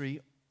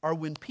ministry are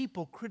when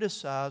people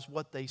criticize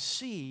what they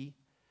see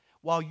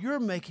while you're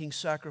making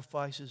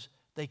sacrifices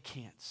they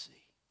can't see.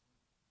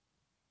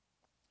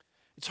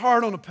 It's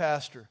hard on a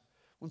pastor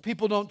when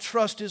people don't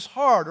trust his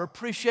heart or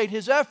appreciate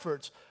his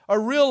efforts or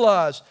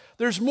realize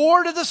there's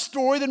more to the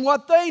story than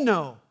what they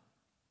know.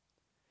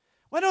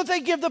 Why don't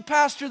they give the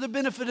pastor the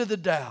benefit of the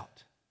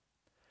doubt?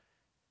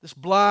 This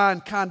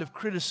blind kind of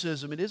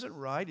criticism, it isn't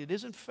right, it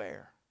isn't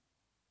fair,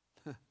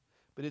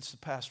 but it's the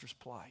pastor's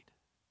plight.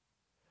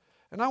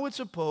 And I would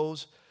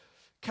suppose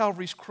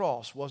Calvary's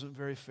cross wasn't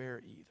very fair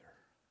either.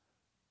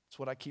 That's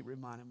what I keep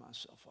reminding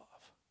myself of.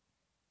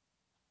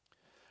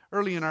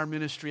 Early in our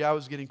ministry, I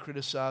was getting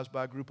criticized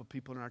by a group of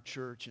people in our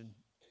church, and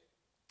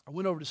I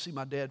went over to see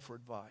my dad for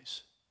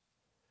advice,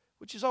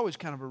 which is always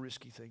kind of a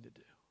risky thing to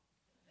do.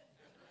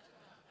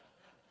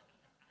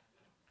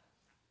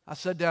 I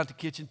sat down at the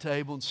kitchen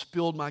table and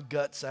spilled my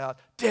guts out.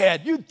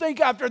 Dad, you'd think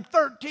after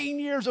 13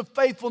 years of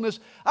faithfulness,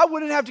 I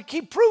wouldn't have to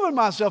keep proving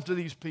myself to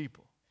these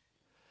people.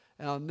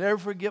 And I'll never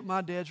forget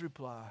my dad's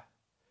reply.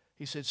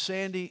 He said,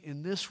 Sandy,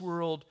 in this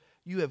world,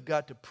 you have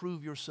got to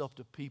prove yourself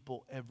to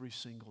people every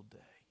single day.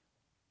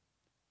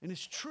 And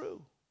it's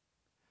true.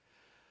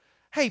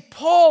 Hey,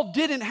 Paul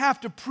didn't have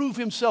to prove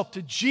himself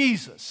to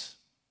Jesus.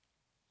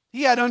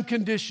 He had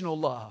unconditional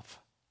love,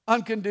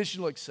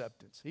 unconditional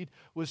acceptance. He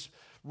was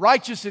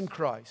righteous in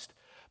Christ.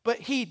 But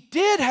he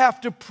did have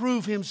to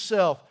prove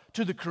himself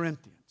to the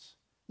Corinthians.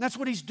 And that's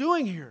what he's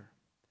doing here.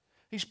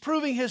 He's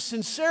proving his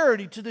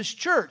sincerity to this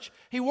church.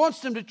 He wants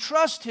them to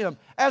trust him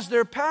as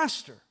their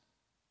pastor.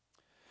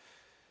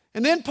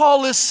 And then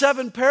Paul lists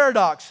 7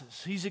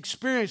 paradoxes he's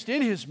experienced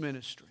in his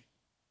ministry,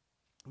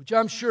 which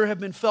I'm sure have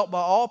been felt by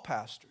all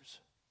pastors.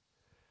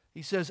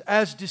 He says,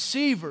 as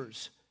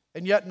deceivers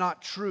and yet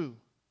not true.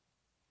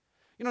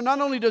 You know,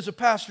 not only does a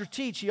pastor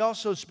teach, he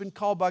also has been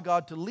called by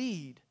God to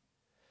lead.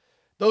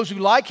 Those who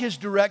like his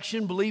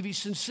direction believe he's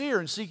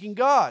sincere in seeking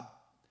God.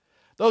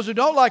 Those who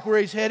don't like where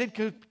he's headed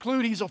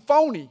conclude he's a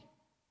phony.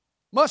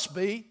 Must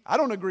be. I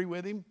don't agree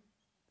with him.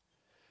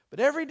 But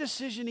every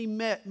decision he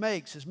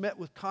makes is met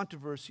with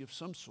controversy of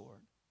some sort.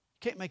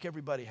 Can't make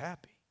everybody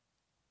happy.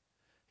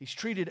 He's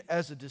treated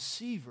as a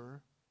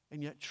deceiver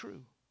and yet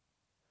true.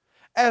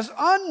 As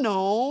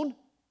unknown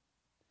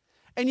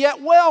and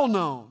yet well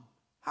known.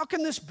 How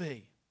can this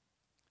be?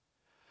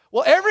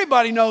 Well,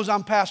 everybody knows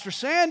I'm Pastor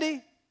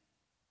Sandy.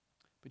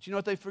 But you know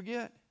what they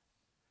forget?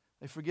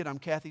 They forget I'm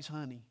Kathy's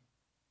honey.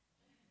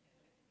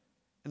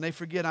 And they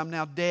forget I'm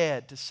now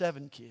dad to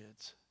 7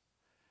 kids.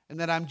 And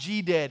that I'm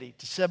G-daddy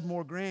to 7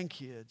 more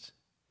grandkids.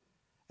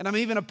 And I'm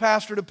even a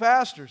pastor to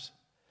pastors.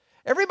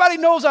 Everybody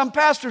knows I'm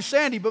Pastor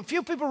Sandy, but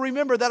few people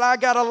remember that I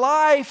got a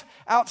life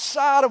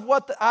outside of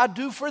what I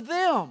do for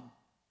them.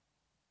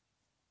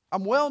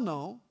 I'm well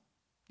known,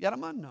 yet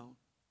I'm unknown.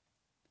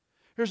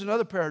 Here's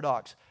another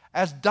paradox.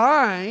 As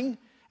dying,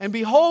 and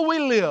behold, we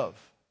live.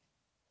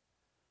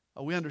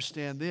 Oh, we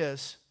understand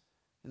this.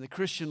 In the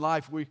Christian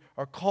life, we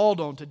are called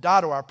on to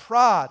die to our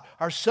pride,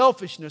 our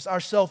selfishness,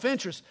 our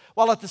self-interest,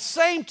 while at the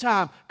same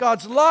time,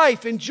 God's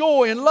life and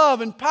joy and love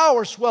and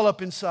power swell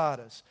up inside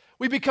us.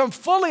 We become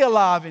fully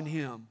alive in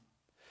Him.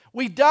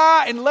 We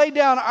die and lay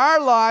down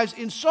our lives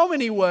in so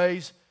many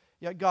ways,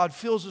 yet God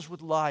fills us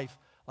with life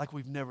like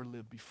we've never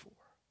lived before.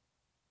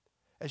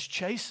 As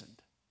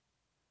chastened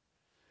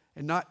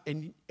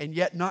and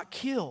yet not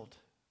killed.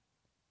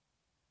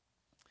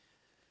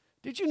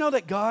 Did you know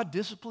that God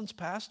disciplines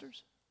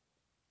pastors?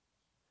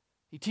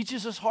 He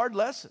teaches us hard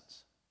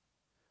lessons.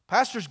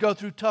 Pastors go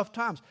through tough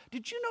times.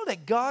 Did you know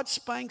that God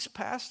spanks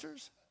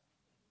pastors?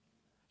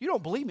 You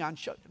don't believe me? I can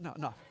show you.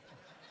 No.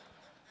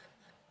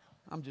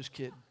 I'm just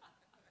kidding.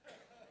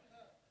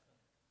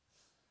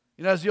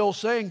 You know, as the old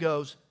saying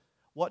goes,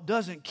 what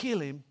doesn't kill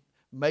him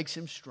makes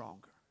him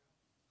stronger.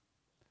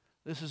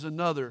 This is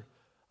another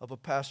of a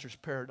pastor's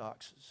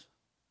paradoxes.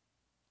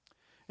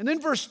 And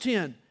then verse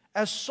 10,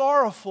 as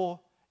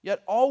sorrowful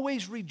yet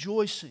always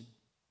rejoicing.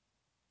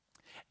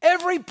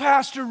 Every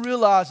pastor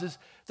realizes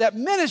that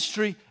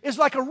ministry is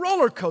like a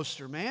roller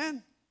coaster,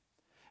 man.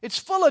 It's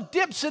full of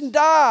dips and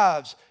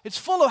dives. It's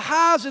full of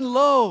highs and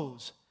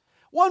lows.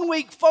 One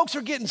week, folks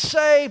are getting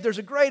saved. There's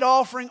a great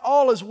offering.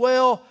 All is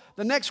well.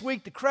 The next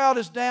week, the crowd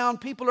is down.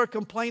 People are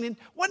complaining.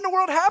 What in the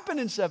world happened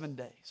in 7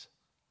 days?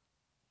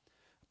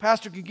 A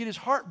pastor can get his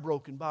heart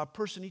broken by a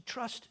person he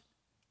trusted.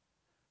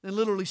 Then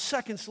literally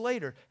seconds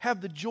later,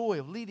 have the joy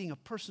of leading a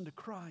person to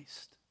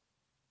Christ.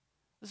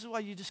 This is why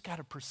you just got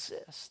to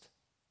persist.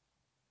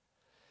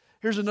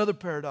 Here's another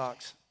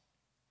paradox.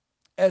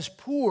 As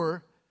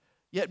poor,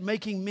 yet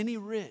making many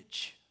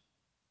rich.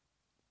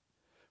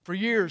 For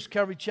years,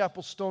 Calvary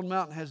Chapel Stone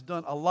Mountain has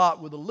done a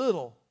lot with a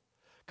little.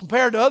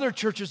 Compared to other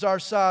churches our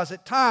size,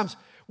 at times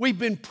we've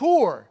been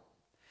poor.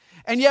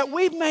 And yet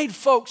we've made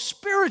folks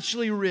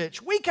spiritually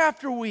rich week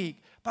after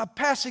week by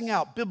passing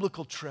out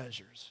biblical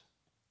treasures.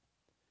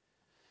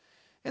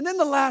 And then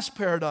the last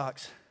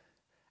paradox.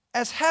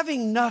 As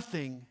having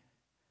nothing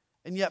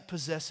and yet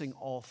possessing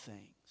all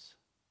things.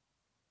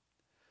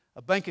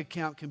 A bank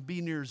account can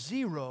be near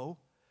zero,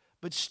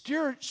 but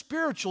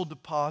spiritual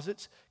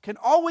deposits can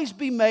always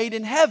be made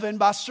in heaven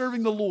by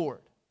serving the Lord.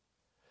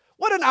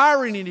 What an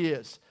irony it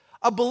is.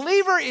 A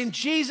believer in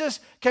Jesus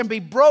can be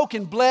broke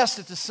and blessed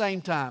at the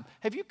same time.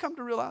 Have you come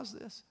to realize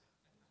this?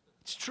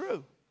 It's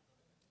true.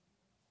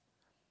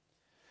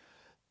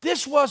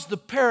 This was the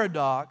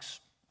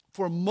paradox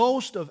for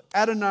most of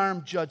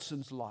Adoniram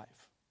Judson's life.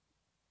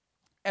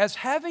 As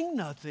having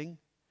nothing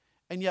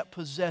and yet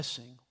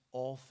possessing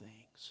all things.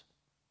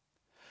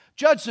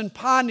 Judson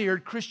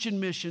pioneered Christian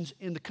missions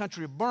in the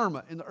country of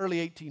Burma in the early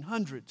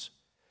 1800s.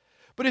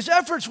 But his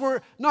efforts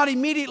were not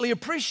immediately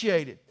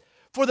appreciated.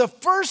 For the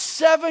first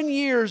 7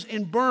 years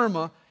in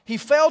Burma, he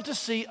failed to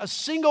see a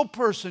single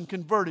person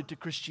converted to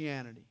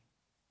Christianity.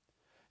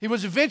 He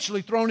was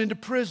eventually thrown into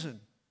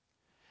prison.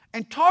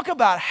 And talk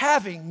about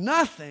having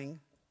nothing.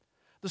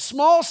 The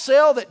small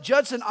cell that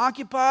Judson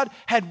occupied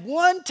had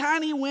one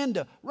tiny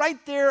window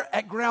right there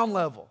at ground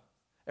level.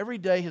 Every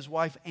day his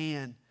wife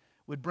Ann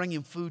would bring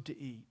him food to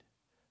eat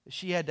that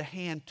she had to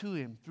hand to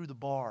him through the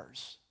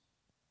bars.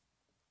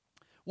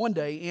 One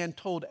day Ann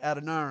told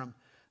Adoniram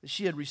that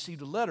she had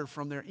received a letter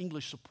from their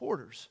English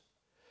supporters.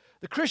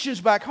 The Christians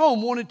back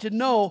home wanted to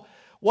know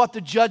what the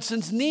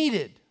Judsons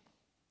needed.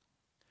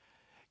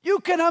 You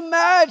can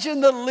imagine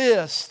the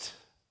list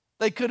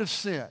they could have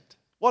sent,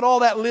 what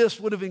all that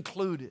list would have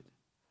included.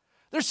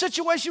 Their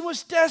situation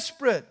was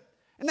desperate,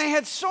 and they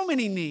had so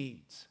many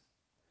needs.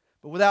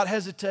 But without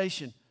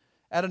hesitation,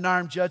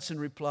 Adoniram Judson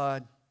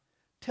replied,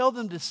 "Tell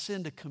them to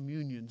send a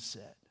communion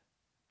set.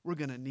 We're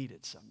going to need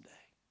it someday."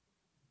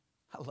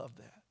 I love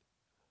that.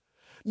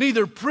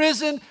 Neither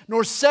prison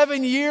nor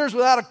 7 years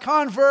without a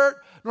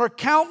convert nor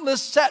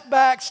countless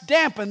setbacks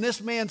dampened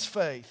this man's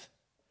faith.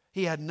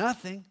 He had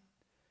nothing,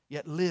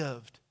 yet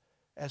lived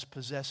as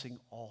possessing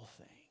all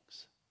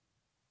things.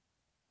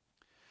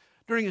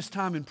 During his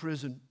time in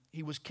prison,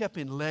 he was kept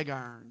in leg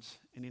irons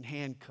and in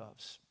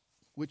handcuffs,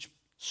 which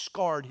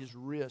scarred his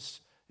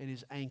wrists and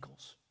his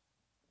ankles.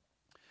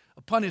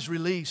 Upon his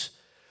release,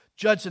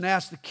 Judson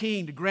asked the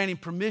king to grant him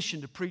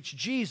permission to preach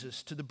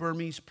Jesus to the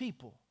Burmese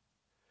people.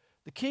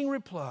 The king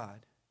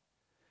replied,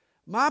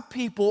 "My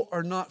people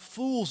are not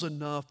fools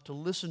enough to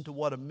listen to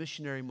what a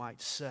missionary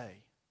might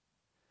say,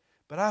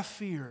 but I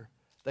fear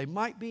they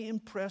might be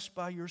impressed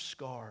by your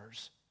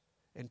scars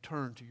and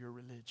turn to your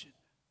religion."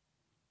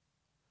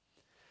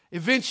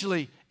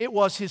 Eventually, it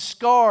was his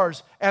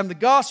scars and the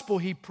gospel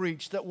he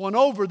preached that won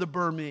over the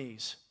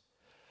Burmese.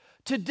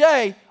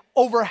 Today,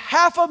 over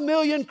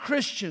 500,000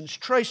 Christians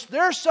trace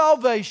their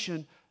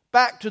salvation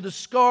back to the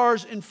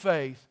scars and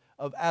faith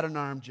of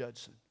Adoniram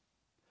Judson.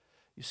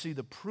 You see,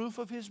 the proof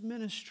of his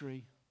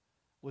ministry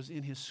was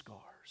in his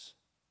scars.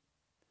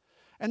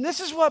 And this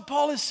is what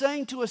Paul is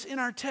saying to us in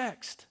our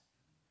text.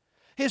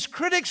 His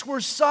critics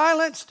were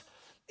silenced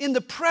in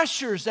the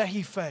pressures that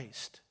he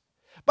faced,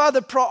 by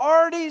the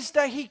priorities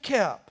that he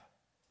kept,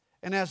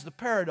 and as the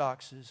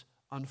paradoxes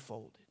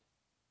unfolded.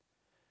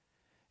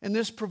 And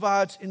this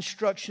provides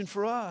instruction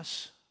for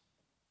us,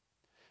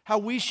 how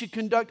we should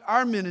conduct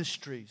our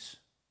ministries,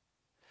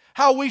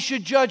 how we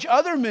should judge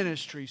other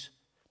ministries,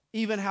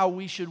 even how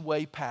we should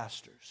weigh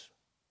pastors.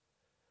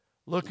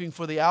 Looking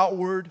for the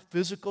outward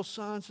physical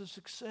signs of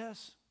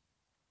success,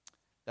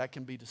 that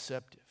can be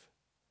deceptive.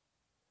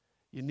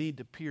 You need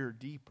to peer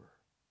deeper.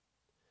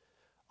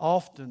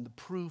 Often the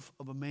proof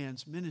of a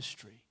man's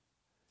ministry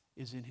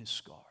is in his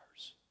scars.